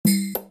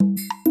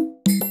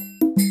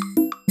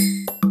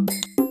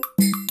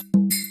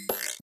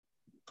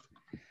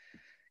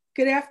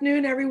Good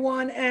afternoon,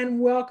 everyone,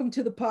 and welcome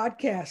to the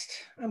podcast.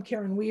 I'm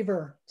Karen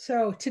Weaver.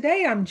 So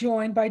today I'm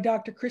joined by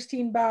Dr.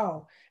 Christine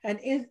Bao,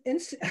 an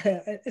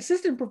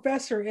assistant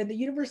professor in the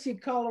University of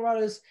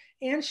Colorado's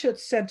Anschutz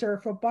Center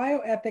for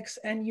Bioethics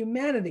and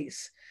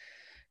Humanities.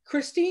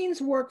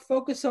 Christine's work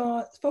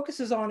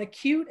focuses on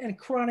acute and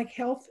chronic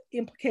health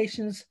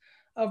implications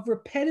of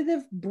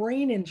repetitive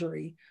brain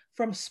injury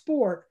from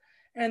sport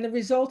and the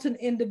resultant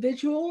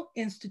individual,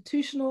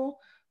 institutional,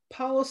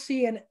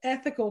 policy, and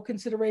ethical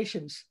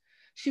considerations.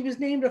 She was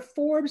named a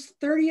Forbes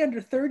 30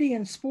 under 30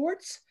 in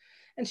sports,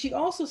 and she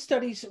also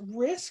studies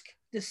risk,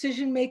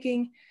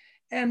 decision-making,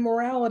 and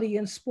morality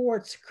in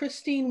sports.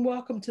 Christine,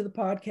 welcome to the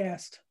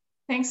podcast.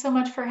 Thanks so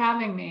much for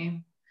having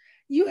me.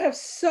 You have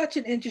such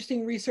an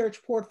interesting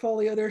research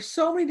portfolio. There's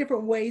so many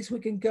different ways we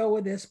can go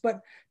with this,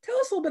 but tell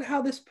us a little bit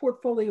how this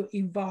portfolio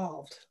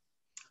evolved.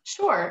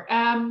 Sure.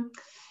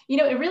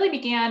 It really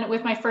began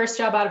with my first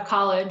job out of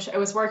college. I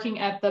was working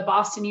at the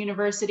Boston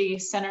University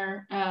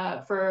Center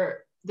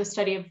for the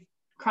study of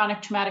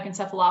chronic traumatic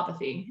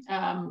encephalopathy,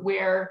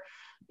 where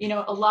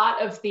a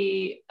lot of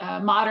the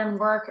modern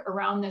work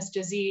around this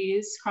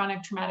disease,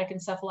 chronic traumatic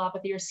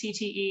encephalopathy, or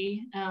CTE,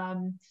 a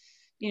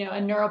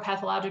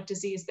neuropathologic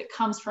disease that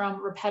comes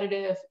from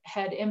repetitive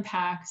head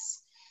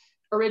impacts,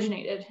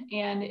 originated.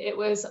 And it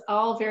was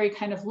all very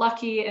kind of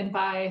lucky and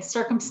by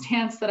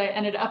circumstance that I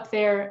ended up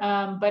there.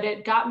 But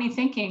it got me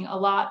thinking a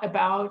lot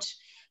about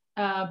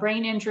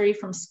brain injury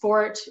from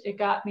sport. It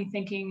got me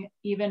thinking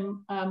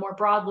even more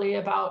broadly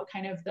about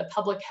kind of the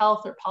public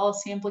health or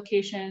policy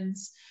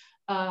implications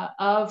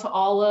of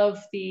all of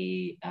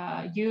the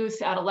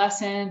youth,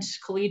 adolescent,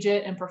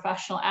 collegiate, and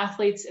professional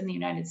athletes in the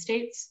United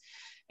States.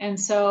 And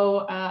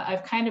so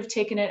I've kind of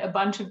taken it a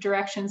bunch of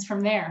directions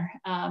from there,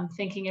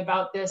 thinking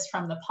about this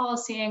from the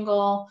policy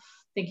angle,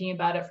 thinking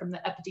about it from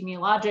the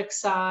epidemiologic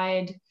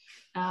side,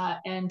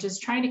 and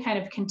just trying to kind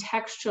of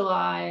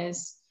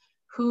contextualize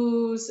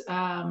whose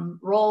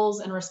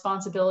roles and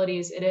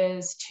responsibilities it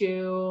is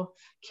to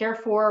care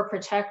for,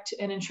 protect,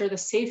 and ensure the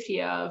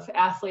safety of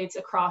athletes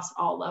across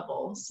all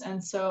levels.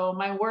 And so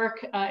my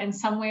work in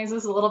some ways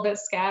is a little bit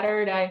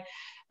scattered. I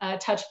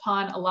touch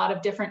upon a lot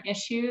of different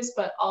issues,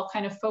 but all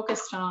kind of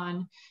focused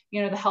on,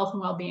 the health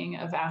and well-being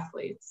of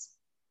athletes.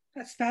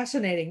 That's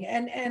fascinating.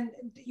 And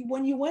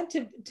when you went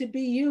to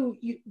BU,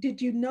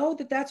 did you know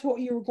that that's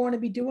what you were going to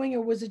be doing,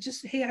 or was it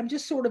just, hey, I'm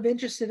just sort of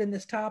interested in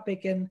this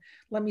topic and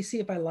let me see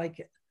if I like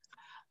it?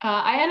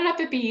 I ended up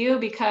at BU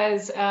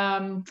because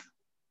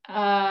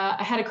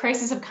I had a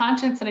crisis of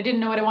conscience and I didn't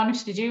know what I wanted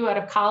to do out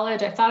of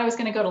college. I thought I was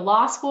going to go to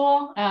law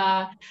school.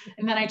 And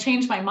then I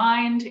changed my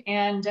mind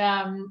and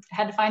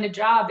had to find a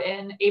job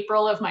in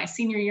April of my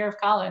senior year of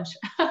college.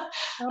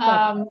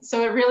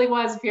 So it really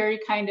was very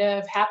kind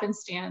of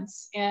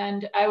happenstance.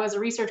 And I was a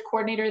research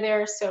coordinator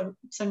there. So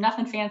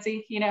nothing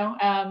fancy,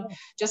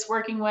 just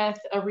working with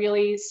a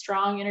really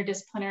strong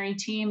interdisciplinary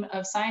team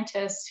of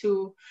scientists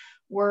who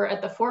were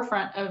at the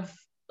forefront of,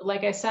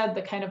 like I said,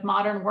 the kind of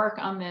modern work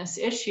on this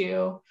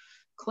issue,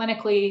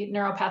 clinically,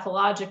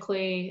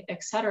 neuropathologically,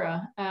 et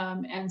cetera.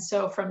 And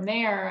so from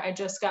there, I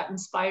just got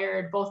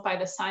inspired both by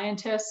the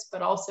scientists,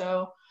 but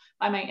also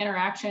by my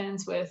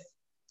interactions with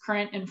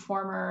current and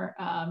former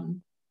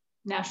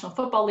National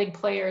Football League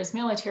players,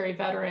 military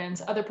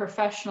veterans, other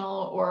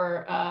professional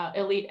or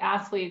elite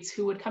athletes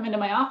who would come into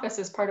my office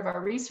as part of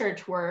our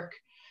research work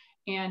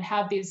and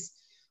have these,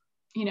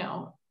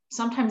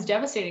 sometimes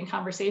devastating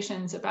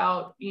conversations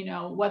about,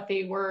 what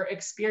they were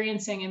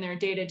experiencing in their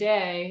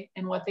day-to-day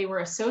and what they were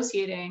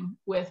associating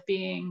with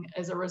being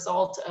as a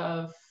result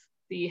of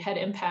the head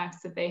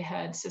impacts that they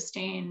had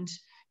sustained,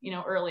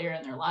 earlier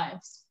in their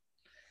lives.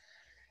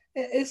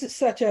 This is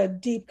such a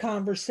deep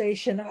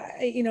conversation.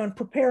 In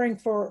preparing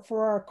for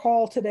our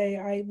call today,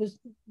 I was,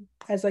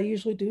 as I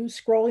usually do,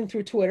 scrolling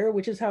through Twitter,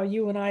 which is how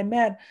you and I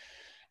met.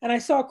 And I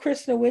saw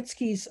Chris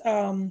Nowitzki's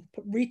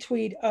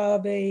retweet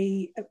of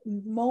a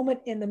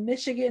moment in the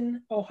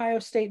Michigan-Ohio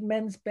State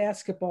men's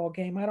basketball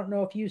game. I don't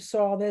know if you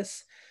saw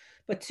this,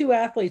 but two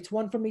athletes,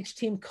 one from each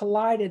team,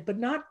 collided, but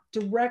not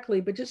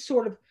directly, but just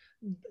sort of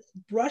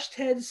brushed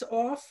heads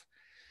off.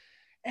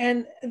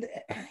 And,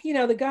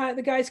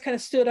 the guys kind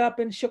of stood up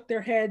and shook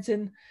their heads,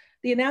 and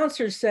the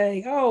announcers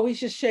say, oh,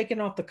 he's just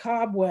shaking off the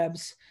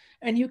cobwebs.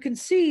 And you can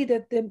see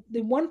that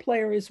the one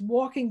player is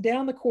walking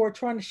down the court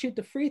trying to shoot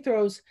the free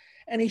throws,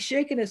 and he's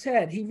shaking his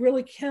head. He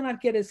really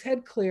cannot get his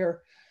head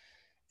clear.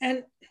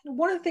 And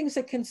one of the things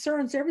that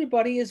concerns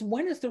everybody is,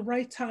 when is the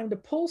right time to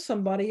pull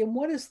somebody, and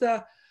what is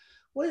the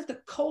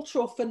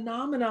cultural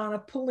phenomenon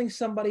of pulling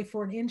somebody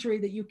for an injury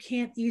that you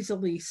can't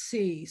easily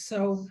see?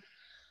 So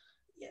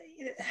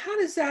how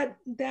does that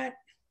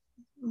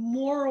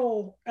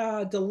moral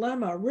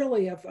dilemma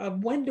really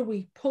of when do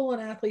we pull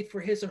an athlete for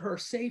his or her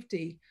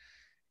safety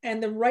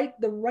and the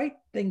right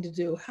thing to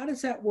do, how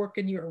does that work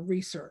in your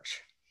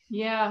research?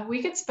 Yeah,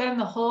 we could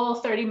spend the whole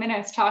 30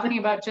 minutes talking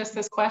about just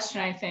this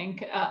question, I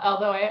think,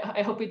 although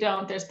I hope we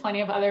don't. There's plenty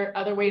of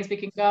other ways we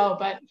can go,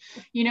 but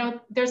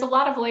there's a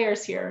lot of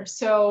layers here.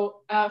 So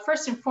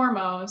first and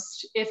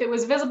foremost, if it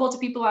was visible to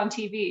people on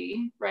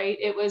TV, right,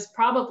 it was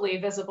probably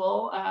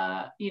visible,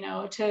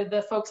 to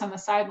the folks on the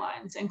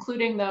sidelines,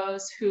 including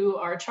those who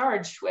are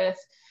charged with,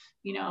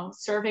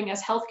 serving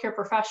as healthcare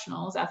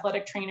professionals,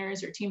 athletic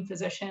trainers or team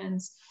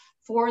physicians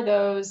for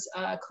those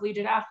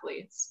collegiate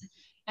athletes.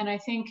 And I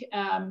think,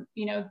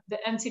 the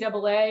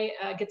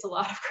NCAA gets a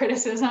lot of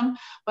criticism,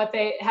 but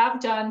they have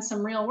done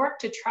some real work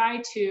to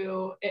try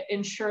to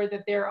ensure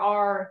that there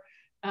are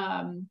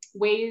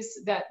ways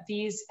that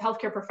these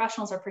healthcare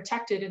professionals are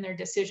protected in their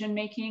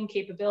decision-making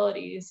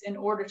capabilities in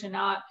order to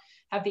not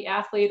have the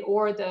athlete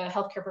or the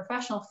healthcare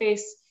professional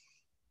face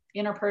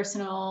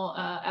interpersonal,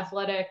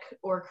 athletic,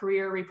 or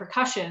career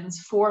repercussions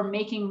for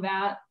making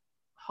that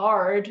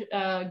hard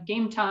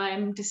game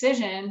time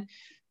decision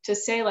to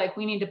say, like,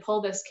 we need to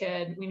pull this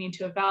kid, we need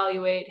to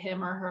evaluate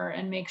him or her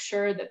and make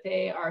sure that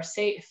they are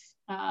safe.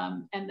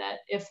 And that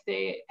if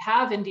they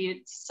have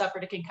indeed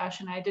suffered a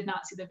concussion, I did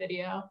not see the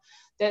video,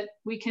 that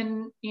we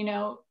can,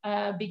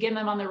 begin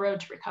them on the road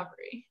to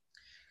recovery.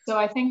 So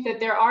I think that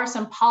there are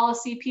some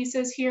policy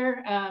pieces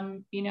here.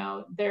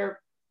 They're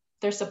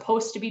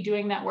supposed to be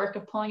doing that work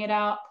of pulling it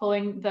out,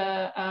 pulling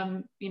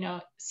the,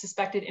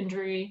 suspected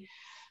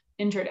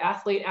injured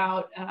athlete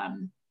out.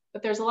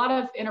 But there's a lot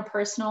of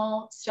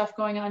interpersonal stuff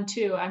going on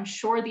too. I'm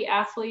sure the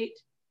athlete,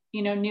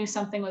 knew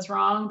something was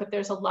wrong, but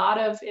there's a lot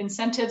of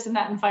incentives in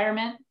that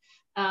environment,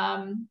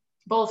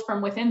 both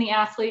from within the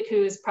athlete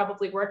who's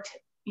probably worked,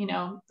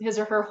 his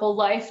or her whole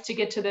life to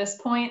get to this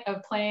point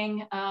of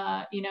playing,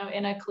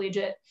 in a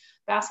collegiate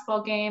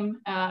basketball game,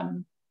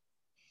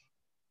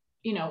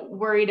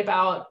 worried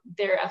about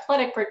their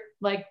athletic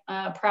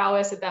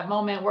prowess at that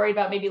moment, worried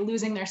about maybe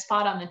losing their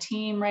spot on the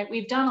team, right?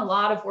 We've done a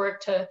lot of work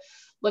to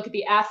look at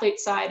the athlete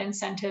side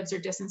incentives or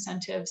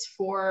disincentives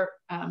for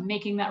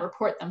making that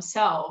report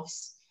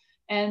themselves.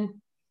 And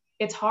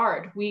it's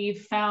hard.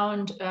 We've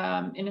found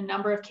in a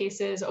number of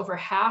cases, over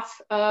half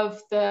of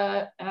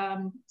the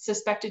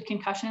suspected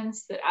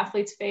concussions that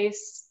athletes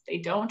face, they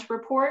don't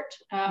report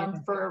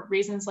for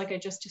reasons like I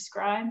just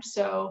described.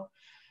 So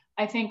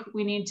I think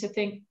we need to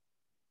think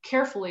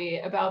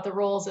carefully about the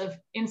roles of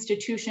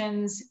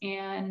institutions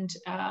and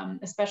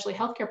especially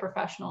healthcare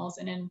professionals,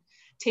 and in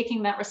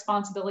taking that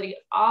responsibility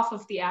off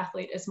of the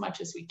athlete as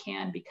much as we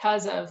can,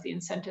 because of the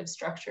incentive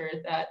structure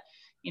that,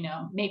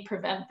 may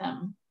prevent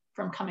them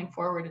from coming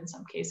forward in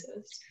some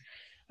cases.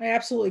 I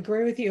absolutely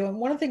agree with you. And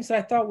one of the things that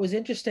I thought was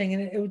interesting,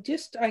 and it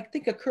just, I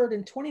think, occurred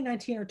in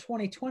 2019 or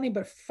 2020,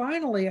 but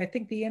finally, I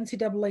think the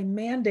NCAA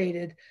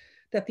mandated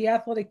that the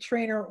athletic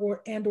trainer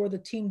or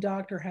the team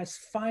doctor has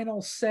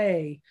final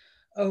say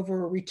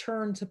over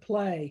return to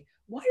play.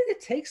 Why did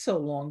it take so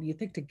long, do you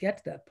think, to get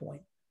to that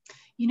point?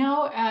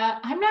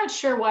 I'm not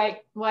sure why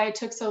it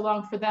took so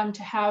long for them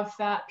to have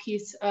that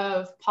piece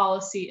of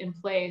policy in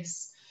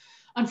place.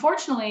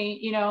 Unfortunately,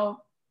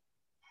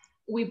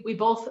 we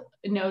both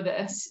know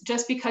this.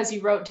 Just because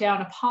you wrote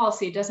down a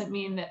policy doesn't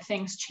mean that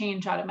things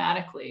change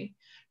automatically,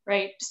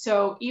 right?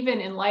 So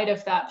even in light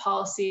of that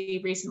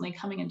policy recently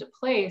coming into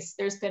place,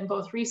 there's been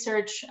both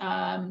research,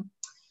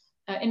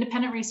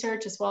 independent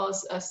research, as well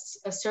as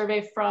a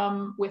survey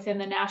from within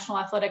the National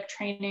Athletic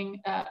Training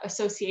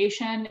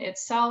Association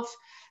itself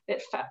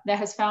that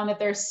has found that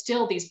there's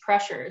still these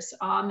pressures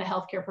on the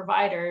healthcare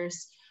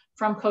providers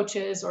from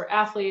coaches or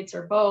athletes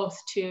or both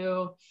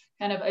to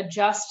kind of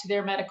adjust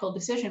their medical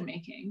decision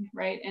making,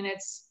 right? And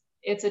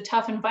it's a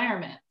tough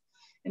environment.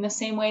 In the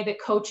same way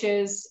that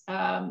coaches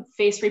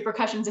face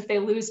repercussions if they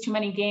lose too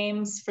many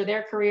games for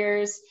their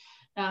careers,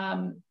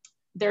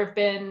 there have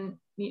been,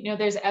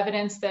 there's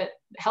evidence that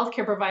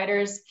healthcare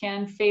providers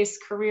can face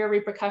career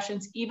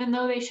repercussions, even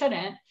though they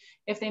shouldn't,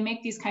 if they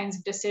make these kinds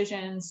of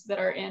decisions that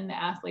are in the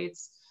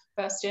athlete's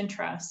best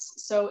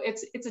interests. So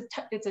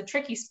it's a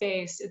tricky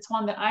space. It's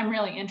one that I'm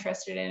really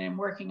interested in and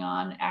working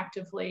on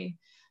actively,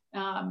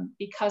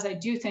 because I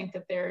do think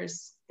that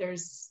there's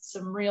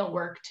some real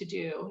work to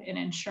do in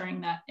ensuring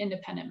that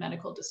independent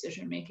medical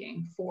decision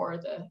making for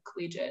the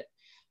collegiate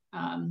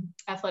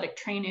athletic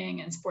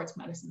training and sports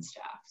medicine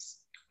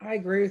staffs. I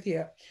agree with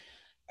you.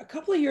 A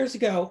couple of years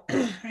ago,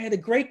 I had the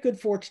good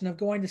fortune of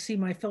going to see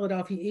my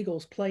Philadelphia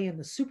Eagles play in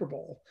the Super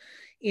Bowl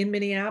in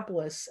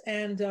Minneapolis,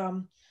 and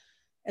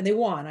they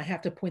won. I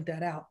have to point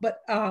that out.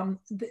 But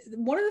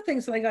one of the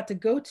things that I got to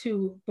go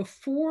to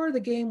before the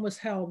game was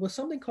held was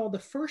something called the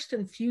First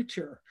and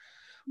Future,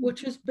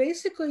 which is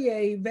basically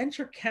a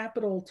venture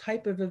capital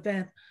type of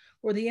event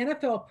where the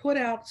NFL put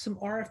out some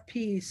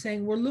RFPs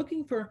saying, we're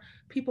looking for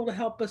people to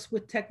help us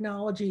with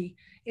technology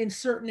in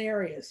certain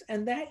areas.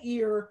 And that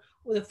year,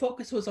 the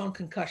focus was on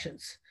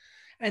concussions.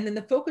 And then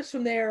the focus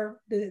from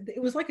there,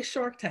 it was like a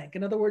Shark Tank.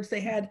 In other words,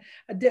 they had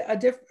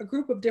a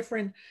group of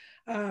different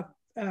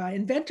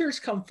inventors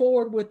come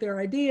forward with their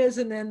ideas,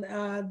 and then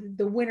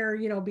the winner,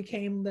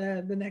 became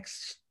the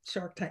next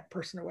Shark Tank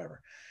person or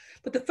whatever.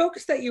 But the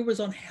focus that year was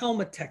on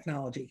helmet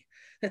technology,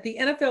 that the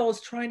NFL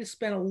is trying to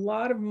spend a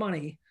lot of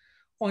money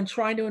on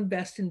trying to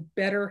invest in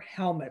better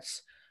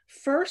helmets.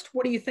 First,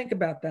 what do you think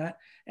about that?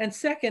 And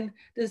second,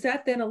 does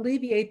that then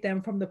alleviate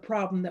them from the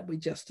problem that we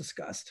just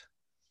discussed?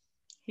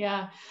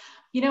 Yeah,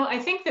 I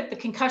think that the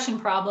concussion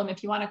problem,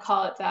 if you want to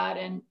call it that,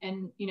 and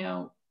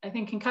I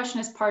think concussion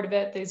is part of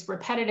it. These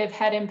repetitive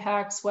head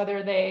impacts,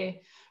 whether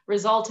they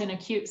result in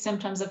acute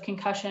symptoms of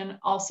concussion,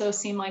 also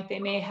seem like they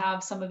may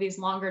have some of these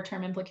longer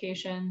term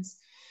implications.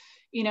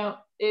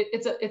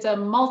 It's a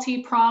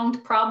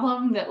multi-pronged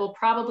problem that will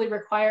probably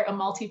require a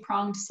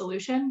multi-pronged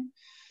solution.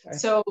 Okay.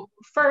 So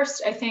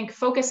first, I think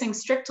focusing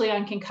strictly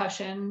on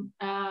concussion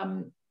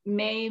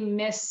may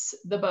miss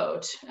the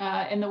boat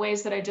in the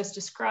ways that I just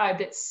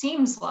described. It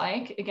seems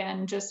like,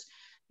 again, just,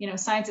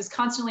 science is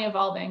constantly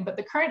evolving, but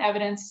the current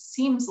evidence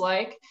seems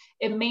like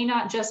it may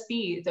not just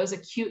be those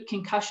acute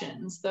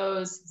concussions,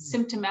 those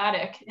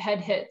symptomatic head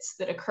hits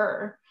that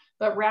occur,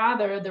 but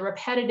rather the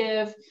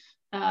repetitive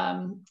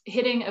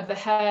hitting of the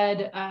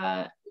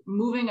head,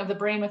 moving of the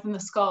brain within the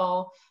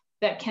skull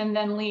that can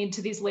then lead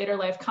to these later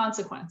life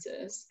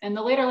consequences. And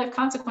the later life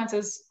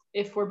consequences,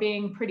 if we're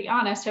being pretty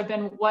honest, have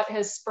been what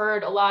has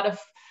spurred a lot of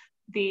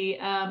the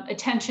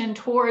attention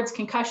towards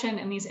concussion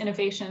and these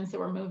innovations that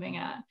we're moving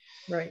at.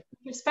 Right.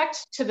 With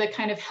respect to the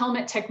kind of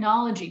helmet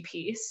technology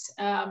piece,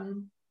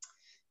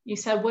 you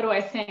said, what do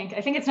I think?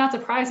 I think it's not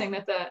surprising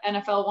that the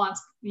NFL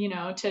wants,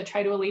 to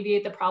try to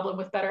alleviate the problem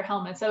with better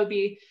helmets. That would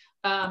be,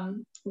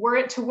 were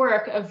it to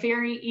work, a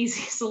very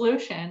easy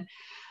solution.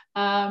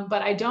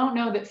 But I don't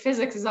know that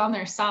physics is on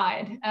their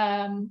side.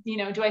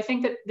 Do I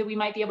think that we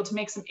might be able to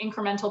make some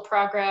incremental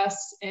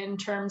progress in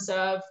terms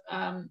of,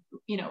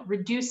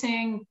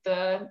 reducing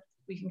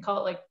we can call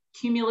it like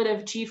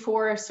cumulative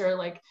G-force, or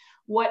like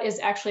what is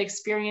actually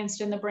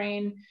experienced in the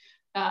brain?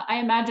 I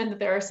imagine that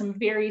there are some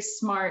very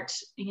smart,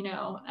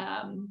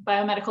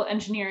 biomedical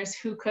engineers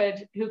who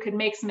could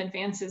make some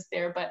advances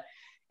there, but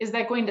is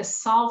that going to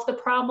solve the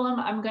problem?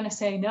 I'm going to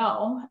say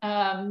no,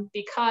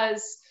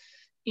 because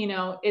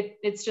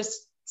it's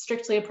just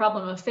strictly a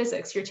problem of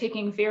physics. You're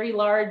taking very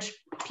large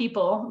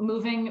people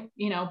moving,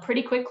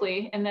 pretty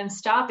quickly and then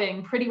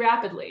stopping pretty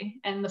rapidly,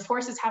 and the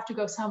forces have to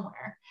go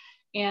somewhere.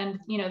 And,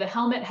 the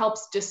helmet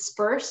helps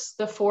disperse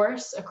the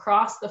force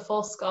across the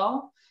full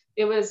skull.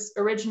 It was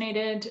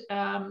originated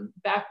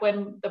back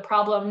when the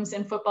problems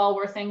in football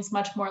were things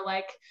much more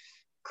like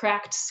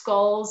cracked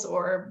skulls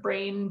or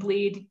brain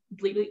bleeds,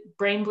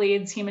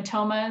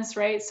 hematomas,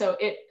 right? So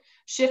it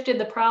shifted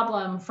the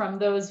problem from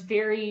those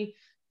very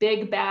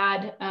big,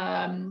 bad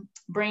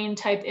brain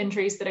type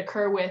injuries that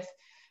occur with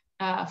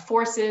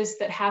forces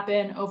that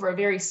happen over a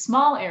very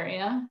small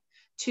area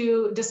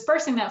to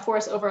dispersing that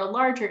force over a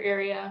larger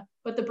area,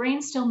 but the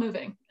brain's still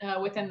moving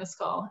within the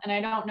skull. And I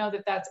don't know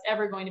that that's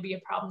ever going to be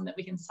a problem that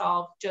we can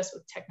solve just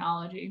with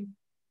technology.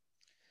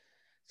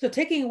 So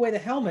taking away the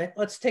helmet,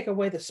 let's take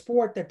away the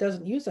sport that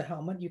doesn't use a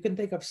helmet. You can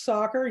think of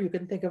soccer, you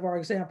can think of our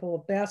example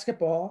of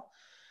basketball,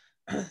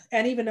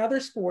 and even other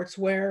sports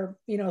where,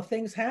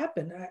 things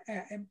happen.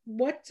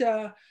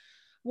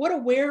 What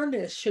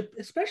awareness should,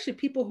 especially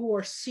people who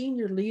are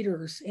senior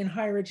leaders in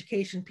higher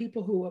education,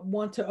 people who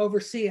want to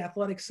oversee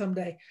athletics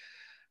someday,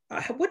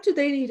 what do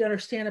they need to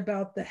understand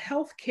about the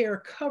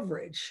healthcare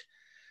coverage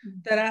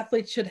that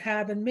athletes should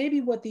have, and maybe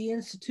what the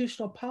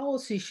institutional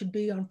policy should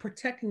be on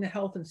protecting the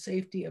health and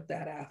safety of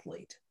that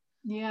athlete?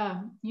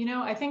 Yeah,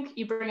 I think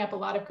you bring up a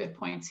lot of good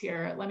points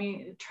here. Let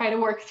me try to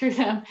work through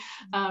them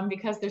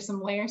because there's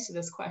some layers to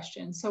this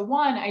question. So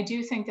one, I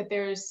do think that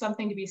there's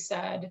something to be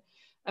said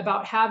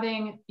about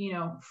having,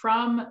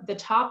 from the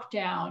top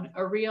down,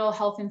 a real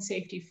health and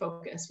safety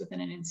focus within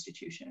an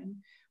institution.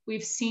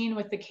 We've seen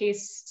with the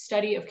case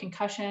study of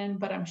concussion,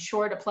 but I'm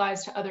sure it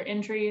applies to other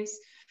injuries,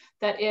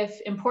 that if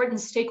important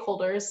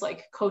stakeholders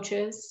like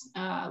coaches,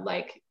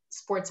 like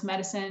sports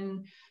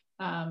medicine,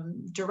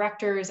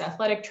 directors,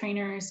 athletic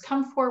trainers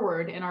come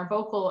forward and are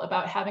vocal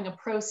about having a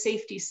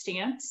pro-safety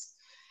stance,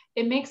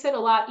 it makes it a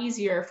lot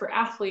easier for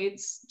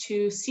athletes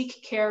to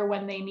seek care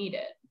when they need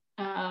it.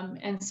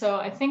 And so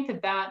I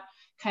think that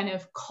kind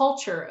of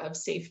culture of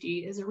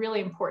safety is a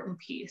really important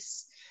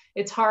piece.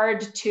 It's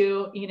hard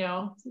to,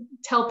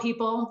 tell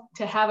people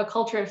to have a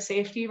culture of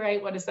safety,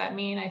 right? What does that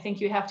mean? I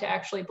think you have to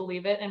actually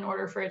believe it in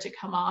order for it to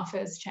come off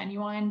as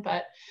genuine.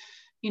 But,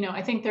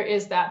 I think there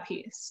is that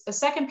piece. A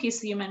second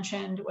piece that you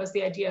mentioned was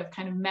the idea of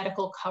kind of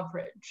medical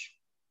coverage.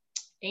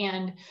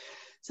 And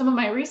some of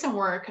my recent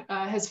work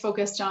has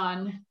focused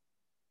on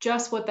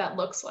just what that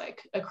looks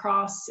like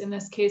across, in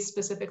this case,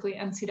 specifically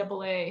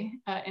NCAA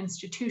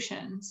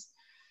institutions.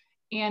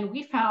 And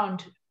we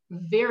found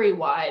very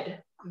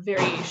wide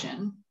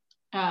variation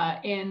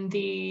in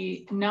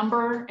the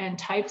number and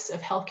types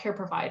of healthcare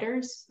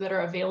providers that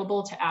are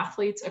available to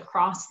athletes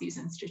across these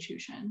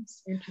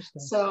institutions.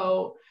 Interesting.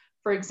 So,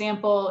 for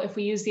example, if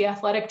we use the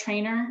athletic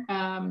trainer,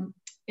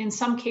 in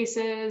some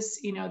cases,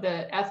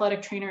 the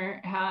athletic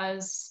trainer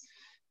has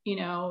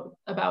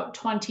about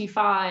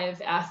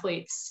 25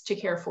 athletes to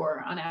care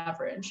for on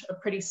average, a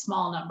pretty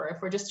small number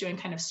if we're just doing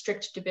kind of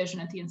strict division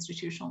at the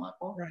institutional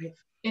level. Right.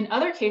 In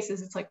other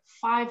cases, it's like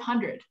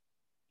 500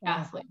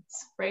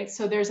 athletes, right?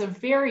 So there's a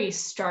very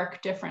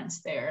stark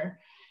difference there.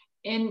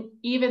 And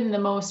even the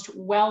most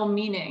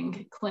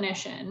well-meaning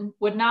clinician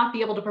would not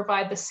be able to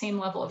provide the same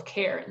level of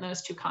care in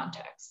those two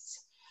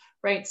contexts,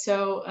 right?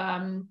 So,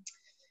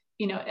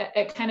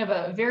 at kind of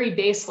a very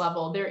base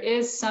level, there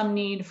is some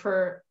need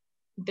for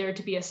there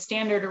to be a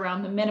standard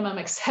around the minimum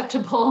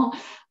acceptable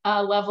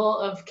level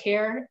of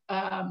care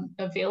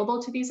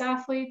available to these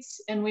athletes.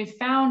 And we've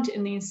found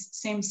in these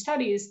same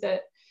studies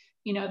that,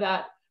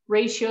 that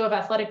ratio of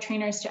athletic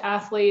trainers to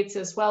athletes,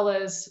 as well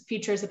as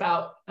features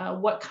about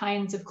what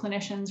kinds of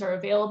clinicians are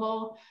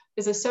available,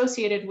 is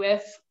associated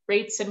with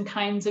rates and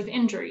kinds of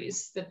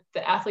injuries that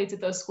the athletes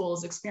at those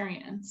schools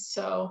experience.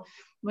 So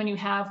when you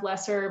have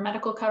lesser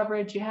medical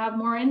coverage, you have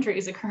more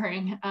injuries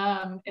occurring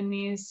in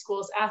these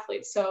schools'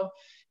 athletes. So,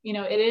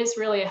 it is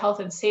really a health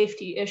and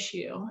safety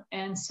issue.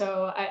 And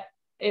so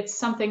it's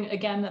something,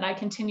 again, that I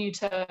continue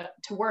to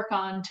work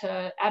on,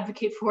 to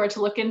advocate for,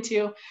 to look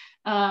into,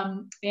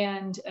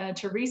 and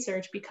to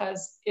research,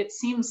 because it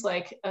seems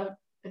like a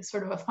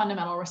sort of a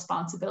fundamental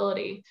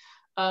responsibility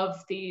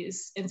of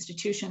these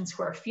institutions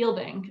who are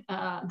fielding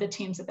the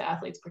teams that the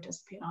athletes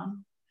participate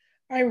on.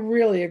 I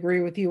really agree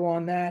with you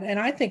on that. And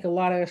I think a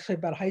lot actually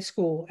about high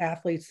school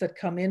athletes that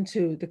come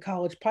into the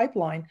college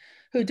pipeline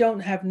who don't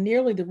have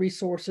nearly the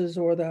resources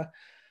or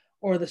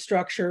the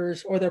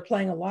structures, or they're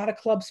playing a lot of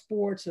club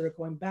sports, or they're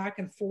going back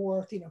and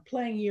forth,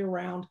 playing year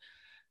round.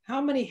 How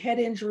many head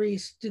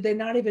injuries do they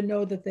not even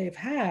know that they've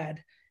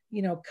had,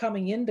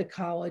 coming into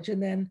college?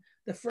 And then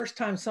the first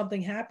time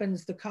something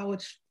happens, the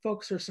college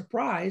folks are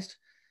surprised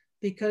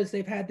because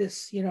they've had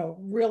this,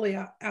 really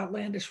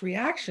outlandish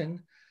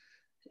reaction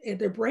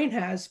their brain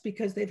has,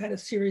 because they've had a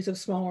series of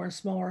smaller and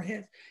smaller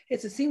hits.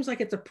 It seems like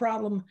it's a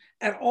problem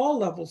at all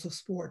levels of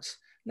sports,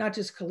 not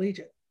just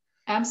collegiate.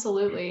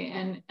 Absolutely.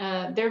 And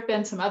there have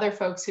been some other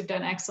folks who've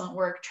done excellent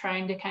work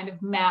trying to kind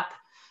of map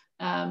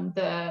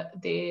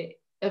the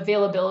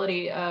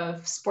availability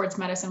of sports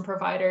medicine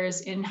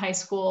providers in high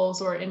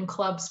schools or in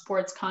club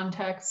sports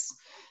contexts.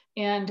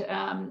 And,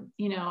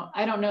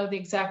 I don't know the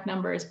exact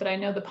numbers, but I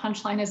know the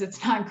punchline is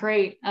it's not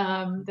great,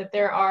 that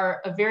there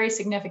are a very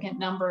significant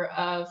number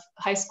of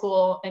high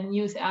school and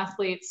youth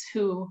athletes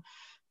who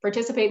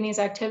participate in these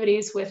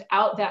activities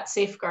without that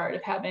safeguard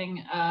of having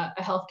a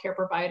healthcare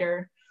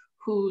provider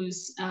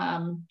who's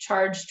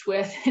charged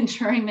with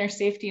ensuring their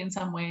safety in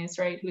some ways,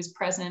 right? Who's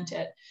present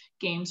at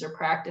games or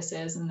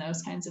practices and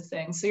those kinds of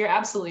things. So you're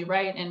absolutely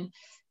right. And,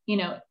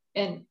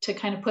 and to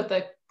kind of put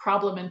the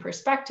problem in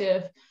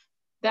perspective,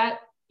 that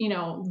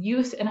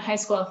youth and high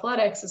school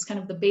athletics is kind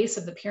of the base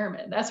of the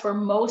pyramid. That's where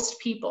most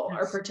people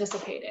are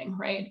participating,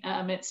 right?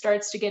 It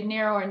starts to get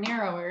narrower and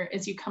narrower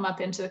as you come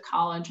up into the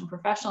college and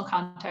professional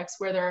context,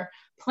 where there are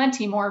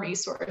plenty more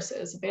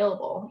resources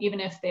available, even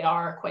if they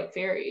are quite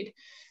varied.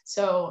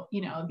 So,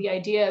 the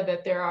idea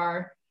that there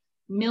are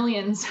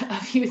millions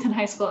of youth and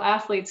high school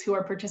athletes who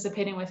are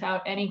participating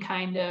without any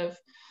kind of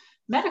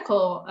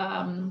medical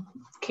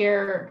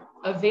care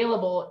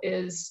available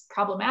is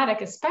problematic,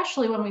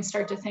 especially when we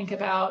start to think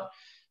about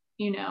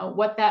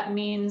what that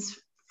means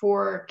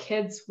for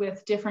kids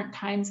with different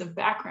kinds of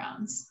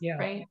backgrounds,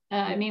 right?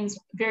 It means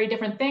very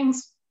different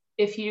things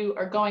if you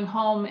are going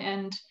home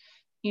and,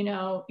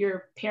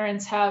 your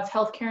parents have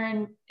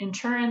healthcare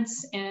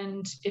insurance,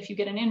 and if you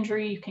get an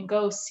injury, you can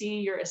go see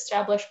your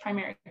established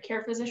primary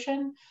care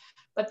physician.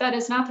 But that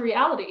is not the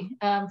reality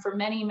for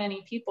many,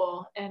 many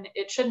people. And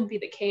it shouldn't be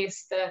the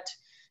case that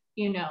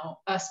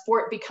a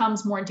sport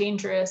becomes more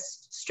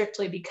dangerous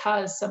strictly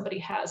because somebody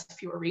has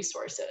fewer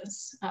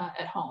resources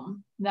at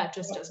home. That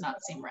just does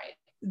not seem right.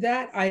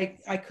 That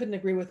I couldn't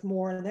agree with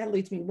more. And that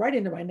leads me right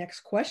into my next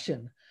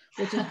question,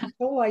 which is the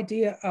whole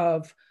idea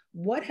of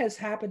what has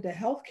happened to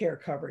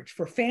healthcare coverage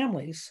for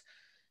families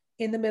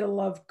in the middle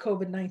of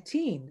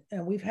COVID-19.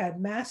 And we've had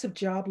massive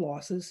job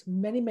losses.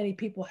 Many, many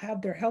people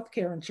have their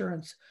healthcare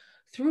insurance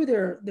through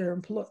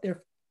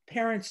their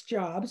parents'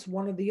 jobs,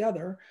 one or the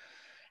other.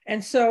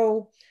 And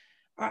so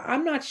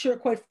I'm not sure,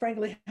 quite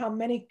frankly, how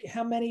many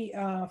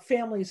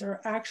families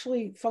are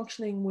actually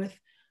functioning with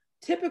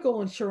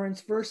typical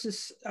insurance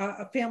versus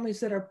families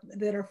that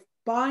are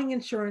buying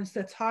insurance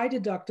that's high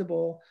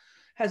deductible,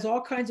 has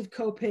all kinds of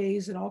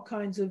copays and all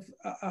kinds of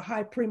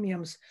high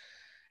premiums.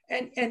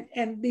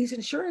 And these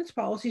insurance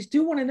policies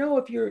do want to know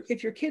if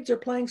your kids are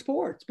playing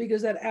sports,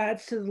 because that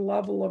adds to the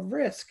level of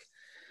risk.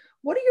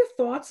 What are your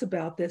thoughts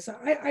about this?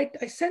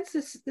 I sense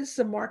this is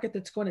a market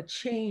that's going to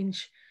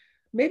change,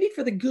 maybe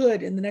for the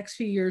good in the next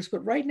few years,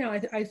 but right now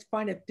I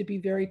find it to be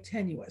very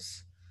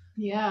tenuous.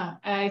 Yeah,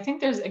 I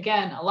think there's,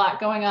 again, a lot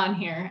going on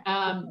here.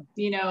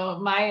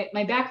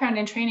 My background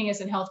and training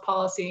is in health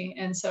policy,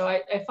 and so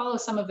I follow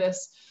some of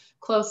this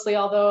closely,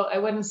 although I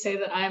wouldn't say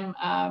that I'm,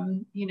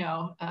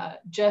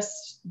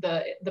 just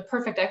the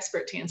perfect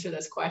expert to answer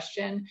this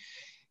question.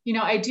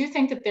 I do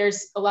think that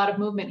there's a lot of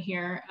movement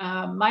here.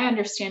 My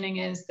understanding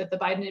is that the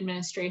Biden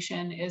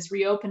administration is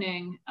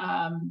reopening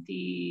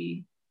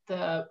the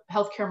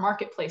healthcare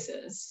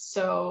marketplaces.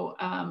 So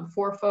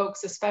for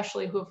folks,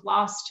 especially who have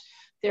lost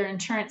their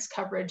insurance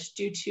coverage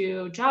due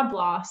to job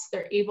loss,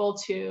 they're able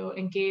to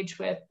engage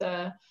with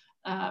the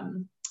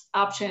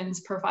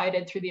options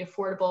provided through the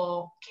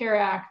Affordable Care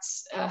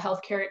Act's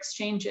healthcare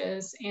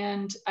exchanges.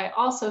 And I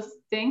also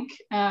think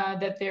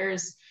that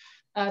there's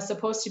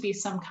supposed to be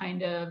some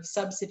kind of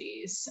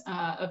subsidies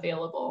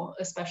available,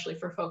 especially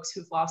for folks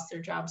who've lost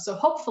their jobs. So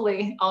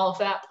hopefully all of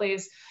that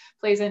plays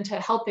into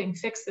helping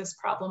fix this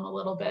problem a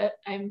little bit.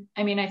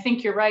 I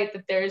think you're right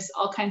that there's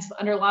all kinds of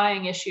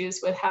underlying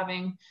issues with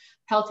having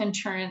health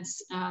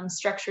insurance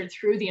structured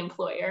through the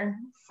employer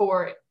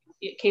for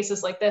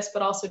cases like this,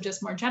 but also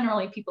just more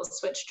generally, people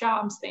switch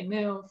jobs, they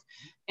move,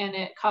 and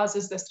it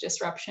causes this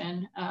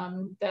disruption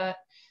that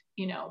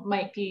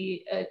might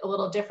be a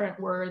little different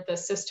were the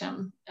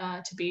system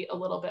to be a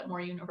little bit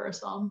more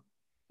universal.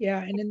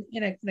 Yeah, and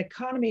in an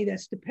economy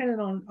that's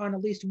dependent on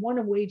at least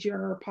one wage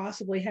earner,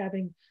 possibly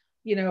having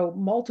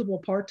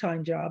multiple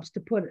part-time jobs to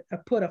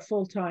put a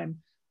full-time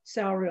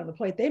salary on the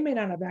plate, they may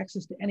not have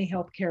access to any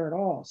health care at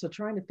all. So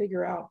trying to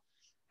figure out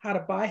how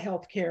to buy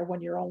health care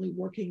when you're only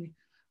working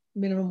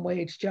minimum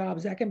wage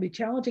jobs, that can be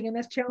challenging. And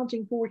that's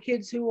challenging for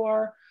kids who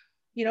are,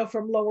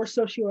 from lower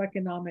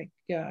socioeconomic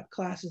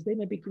classes. They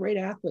may be great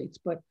athletes,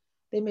 but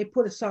they may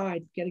put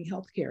aside getting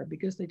health care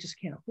because they just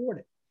can't afford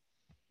it.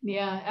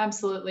 Yeah,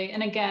 absolutely.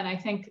 And again, I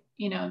think,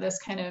 these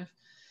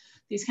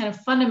kind of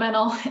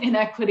fundamental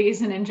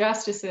inequities and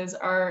injustices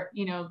are,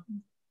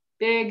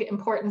 big,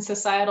 important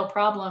societal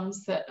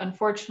problems that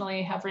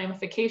unfortunately have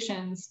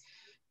ramifications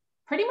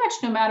pretty much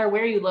no matter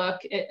where you look.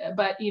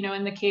 But,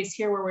 in the case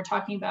here where we're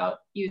talking about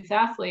youth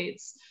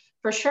athletes,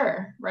 for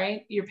sure,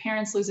 right? Your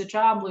parents lose a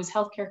job, lose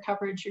healthcare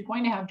coverage, you're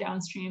going to have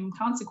downstream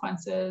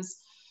consequences,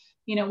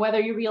 whether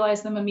you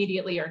realize them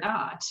immediately or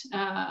not.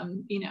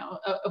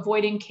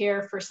 Avoiding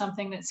care for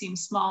something that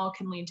seems small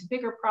can lead to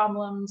bigger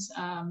problems.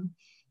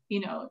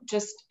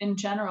 Just in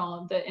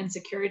general, the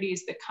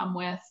insecurities that come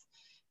with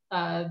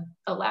a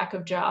lack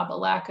of job, a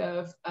lack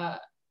of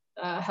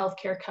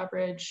healthcare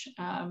coverage,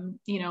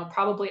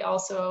 probably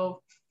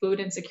also food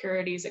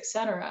insecurities, et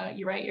cetera.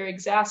 You're right, you're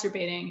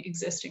exacerbating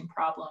existing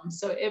problems.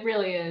 So it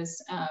really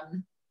is,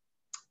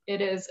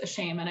 it is a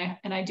shame.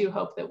 And I do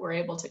hope that we're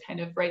able to kind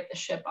of right the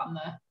ship on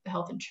the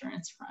health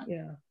insurance front.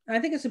 Yeah, I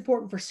think it's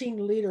important for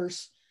senior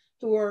leaders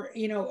who are,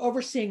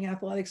 overseeing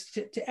athletics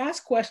to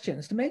ask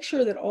questions, to make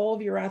sure that all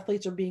of your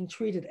athletes are being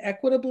treated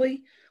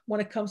equitably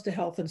when it comes to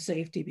health and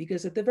safety,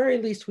 because at the very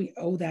least, we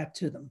owe that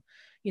to them.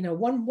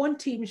 One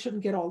team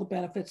shouldn't get all the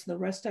benefits and the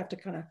rest have to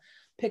kind of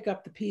pick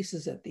up the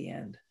pieces at the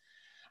end.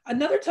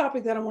 Another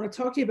topic that I want to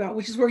talk to you about,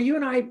 which is where you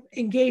and I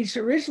engaged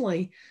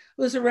originally,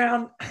 was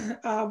around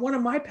one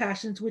of my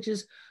passions, which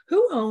is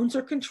who owns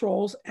or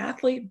controls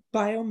athlete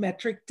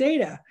biometric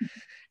data?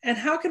 And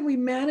how can we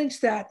manage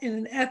that in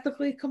an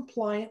ethically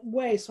compliant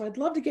way? So I'd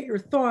love to get your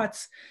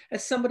thoughts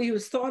as somebody who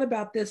has thought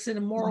about this in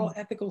a moral,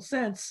 ethical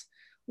sense.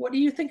 What do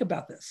you think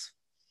about this?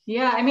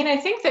 Yeah, I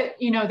think that,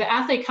 the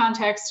athlete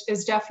context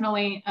is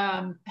definitely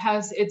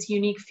has its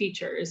unique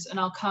features, and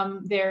I'll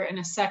come there in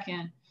a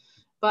second.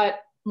 But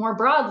more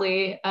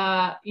broadly,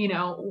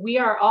 we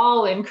are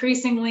all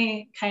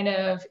increasingly kind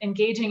of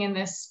engaging in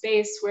this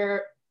space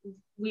where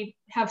we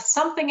have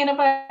something of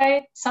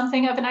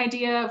an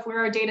idea of where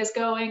our data is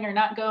going or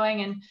not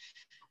going and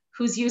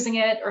who's using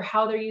it or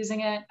how they're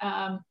using it.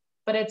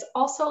 But it's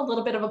also a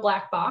little bit of a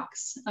black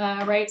box,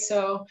 right?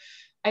 So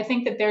I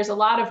think that there's a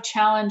lot of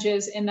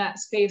challenges in that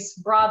space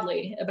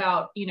broadly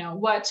about,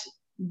 what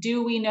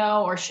do we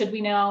know or should we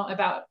know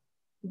about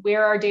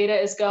where our data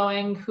is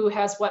going, who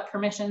has what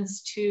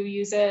permissions to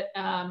use it.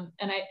 And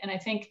I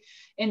think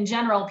in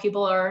general,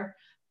 people are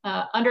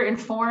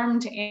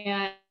underinformed,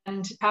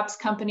 and perhaps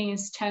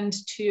companies tend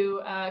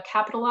to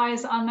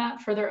capitalize on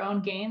that for their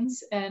own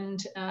gains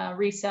and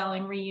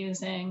reselling,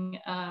 reusing,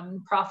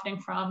 profiting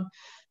from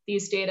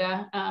these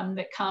data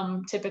that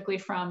come typically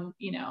from,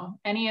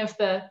 any of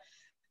the,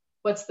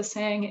 what's the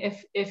saying?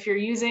 If you're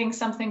using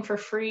something for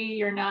free,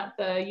 you're not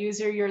the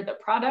user, you're the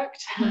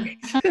product,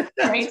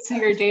 right? So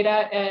your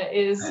data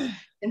is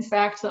in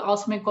fact the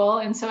ultimate goal.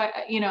 And so,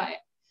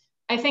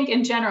 I think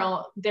in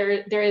general,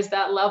 there is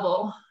that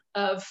level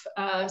of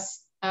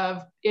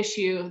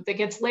issue that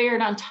gets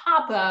layered on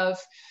top of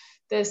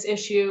this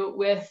issue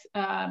with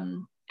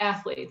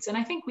athletes. And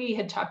I think we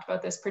had talked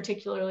about this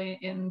particularly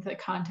in the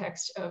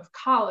context of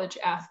college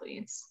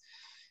athletes.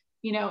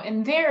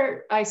 And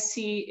there I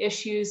see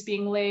issues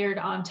being layered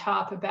on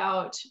top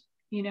about,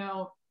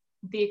 the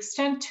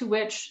extent to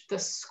which the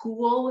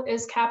school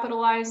is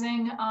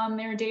capitalizing on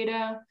their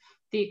data,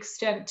 the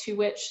extent to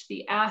which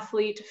the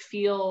athlete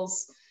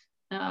feels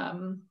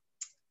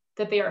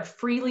that they are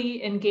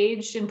freely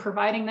engaged in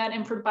providing that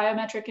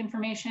biometric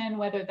information,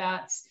 whether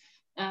that's,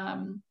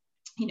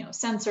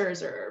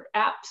 sensors or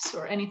apps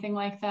or anything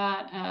like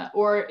that,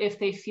 or if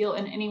they feel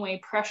in any way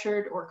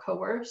pressured or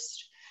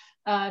coerced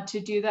to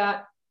do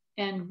that.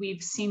 and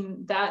we've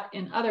seen that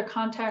in other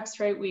contexts,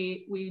 right?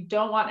 We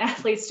don't want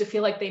athletes to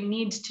feel like they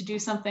need to do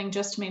something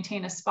just to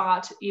maintain a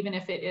spot, even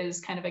if it is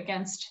kind of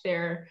against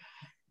their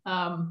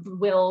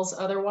wills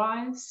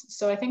otherwise.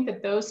 So I think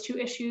that those two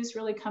issues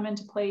really come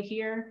into play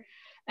here.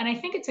 And I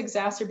think it's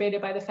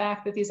exacerbated by the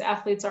fact that these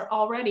athletes are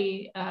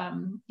already,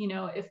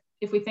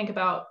 if we think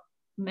about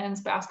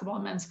men's basketball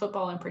and men's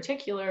football in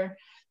particular,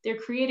 they're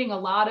creating a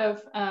lot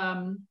of,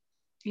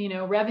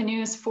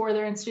 revenues for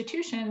their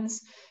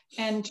institutions.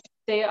 And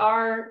they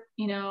are,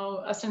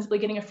 ostensibly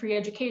getting a free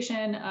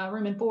education,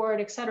 room and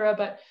board, et cetera.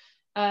 But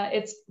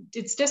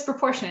it's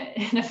disproportionate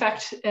in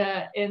effect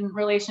in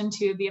relation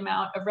to the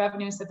amount of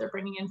revenues that they're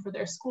bringing in for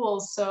their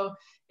schools. So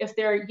if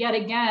they're yet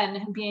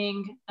again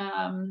being,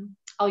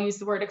 I'll use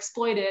the word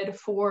exploited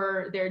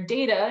for their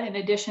data in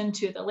addition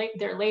to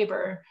their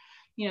labor,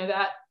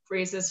 that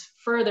raises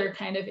further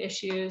kind of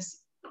issues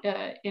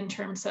in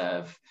terms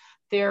of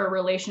their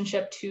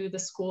relationship to the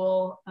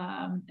school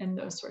and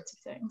those sorts of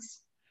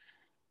things.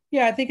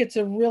 Yeah, I think it's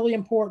a really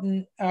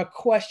important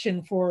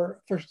question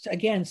for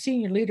again,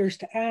 senior leaders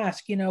to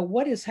ask,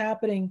 what is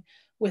happening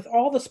with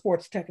all the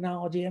sports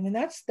technology? I mean,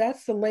 that's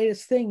the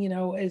latest thing,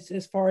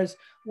 as far as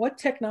what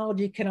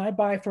technology can I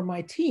buy for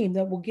my team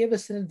that will give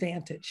us an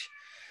advantage?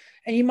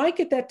 And you might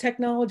get that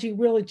technology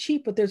really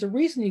cheap, but there's a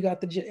reason you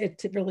got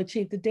it really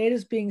cheap. The data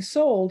is being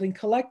sold and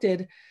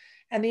collected,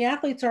 and the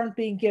athletes aren't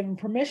being given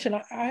permission.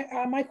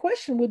 My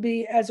question would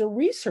be, as a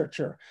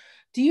researcher,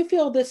 do you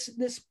feel this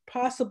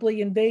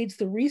possibly invades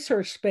the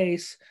research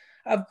space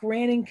of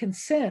granting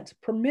consent,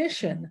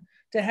 permission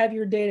to have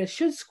your data?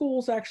 Should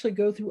schools actually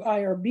go through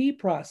IRB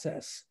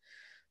process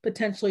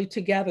potentially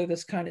to gather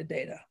this kind of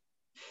data?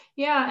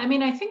 Yeah, I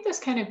mean, I think this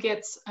kind of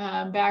gets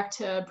back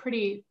to a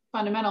pretty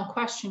fundamental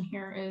question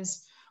here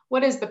is,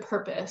 what is the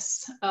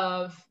purpose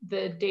of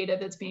the data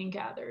that's being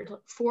gathered?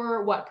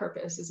 For what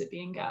purpose is it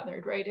being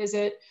gathered, right? Is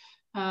it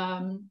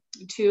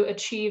to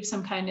achieve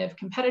some kind of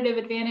competitive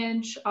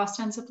advantage,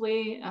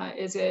 ostensibly?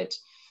 Is it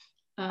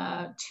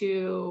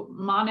to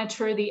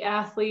monitor the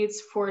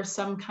athletes for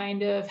some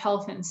kind of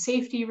health and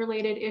safety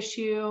related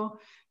issue?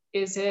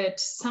 Is it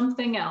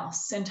something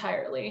else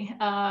entirely,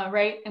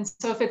 right? And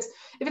so if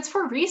it's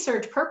for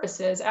research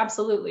purposes,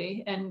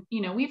 absolutely. And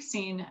we've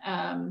seen,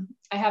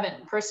 I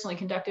haven't personally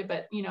conducted,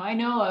 but I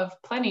know of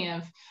plenty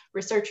of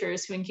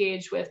researchers who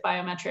engage with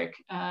biometric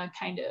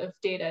kind of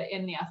data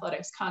in the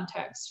athletics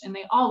context, and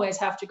they always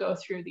have to go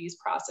through these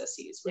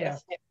processes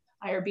with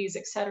IRBs,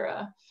 et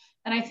cetera.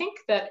 And I think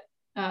that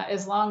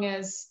as long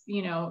as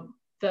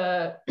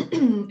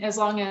as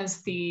long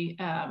as the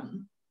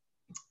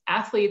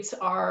athletes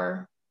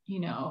are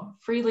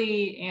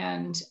freely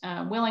and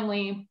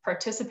willingly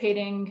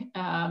participating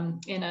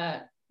in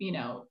a,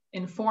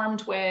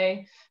 informed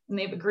way, and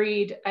they've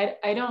agreed,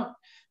 I don't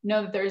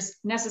know that there's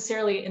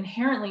necessarily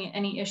inherently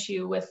any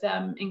issue with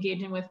them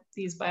engaging with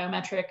these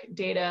biometric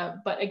data.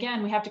 But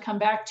again, we have to come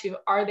back to,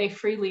 are they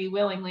freely,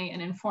 willingly,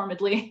 and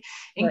informedly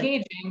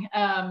engaging?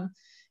 Right.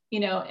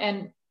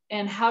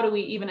 And how do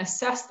we even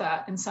assess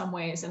that in some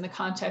ways in the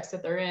context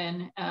that they're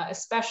in,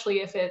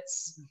 especially if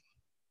it's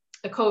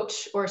a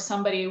coach or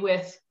somebody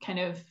with kind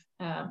of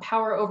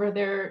power over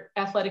their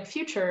athletic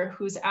future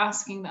who's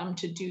asking them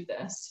to do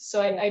this.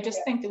 So I just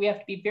think that we have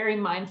to be very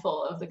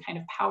mindful of the kind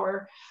of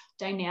power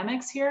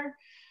dynamics here.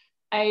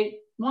 I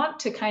want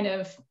to kind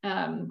of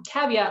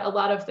caveat a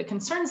lot of the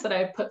concerns that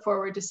I've put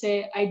forward to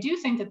say, I do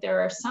think that there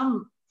are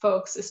some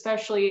folks,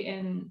 especially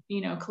in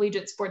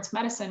collegiate sports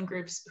medicine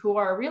groups, who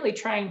are really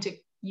trying to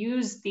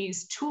use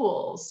these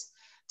tools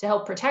to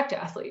help protect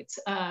athletes.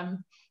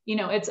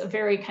 It's a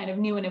very kind of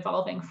new and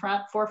evolving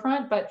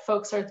forefront, but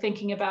folks are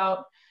thinking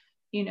about,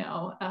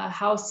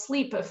 how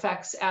sleep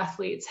affects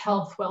athletes'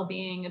 health,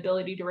 well-being,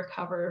 ability to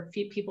recover.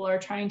 People are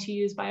trying to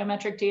use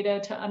biometric data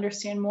to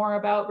understand more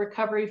about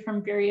recovery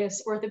from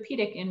various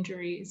orthopedic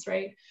injuries,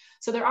 right?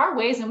 So there are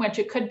ways in which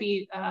it could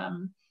be,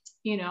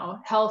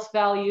 health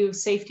value,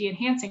 safety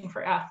enhancing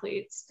for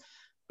athletes,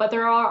 but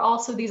there are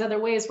also these other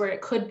ways where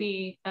it could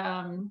be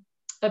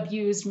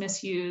abused,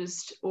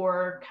 misused,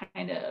 or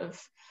kind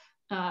of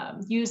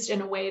used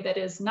in a way that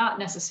is not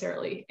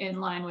necessarily in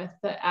line with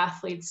the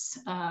athlete's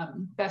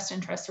best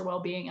interest or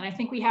well-being. And I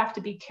think we have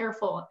to be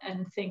careful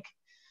and think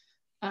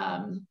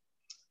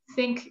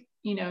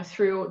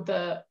through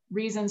the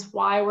reasons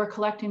why we're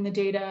collecting the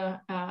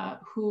data,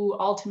 who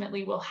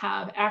ultimately will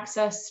have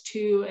access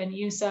to and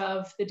use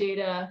of the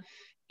data,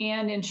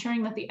 and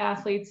ensuring that the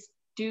athletes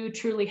do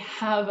truly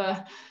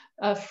have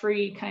a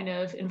free kind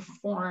of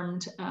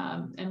informed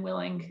and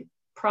willing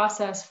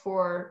process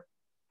for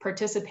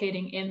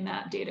participating in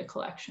that data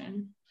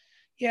collection.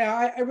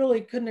 Yeah, I really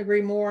couldn't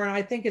agree more. And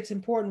I think it's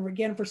important,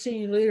 again, for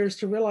senior leaders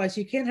to realize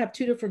you can't have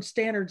two different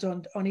standards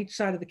on each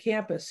side of the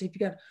campus. If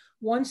you've got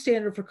one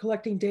standard for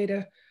collecting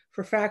data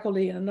for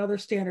faculty and another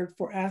standard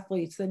for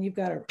athletes, then you've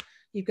got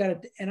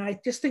to, and I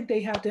just think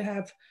they have to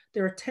have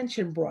their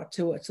attention brought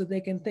to it so they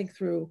can think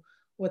through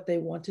what they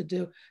want to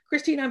do.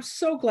 Christine, I'm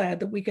so glad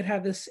that we could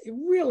have this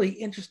really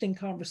interesting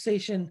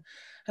conversation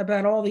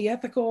about all the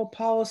ethical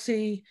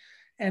policy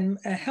and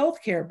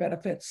healthcare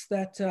benefits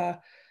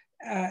that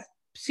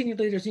senior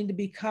leaders need to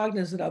be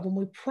cognizant of. And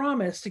we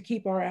promise to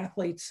keep our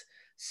athletes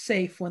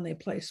safe when they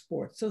play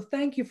sports. So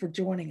thank you for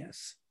joining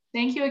us.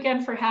 Thank you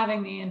again for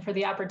having me and for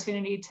the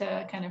opportunity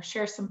to kind of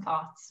share some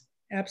thoughts.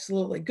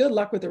 Absolutely. Good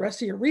luck with the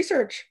rest of your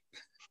research.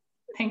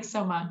 Thanks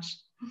so much.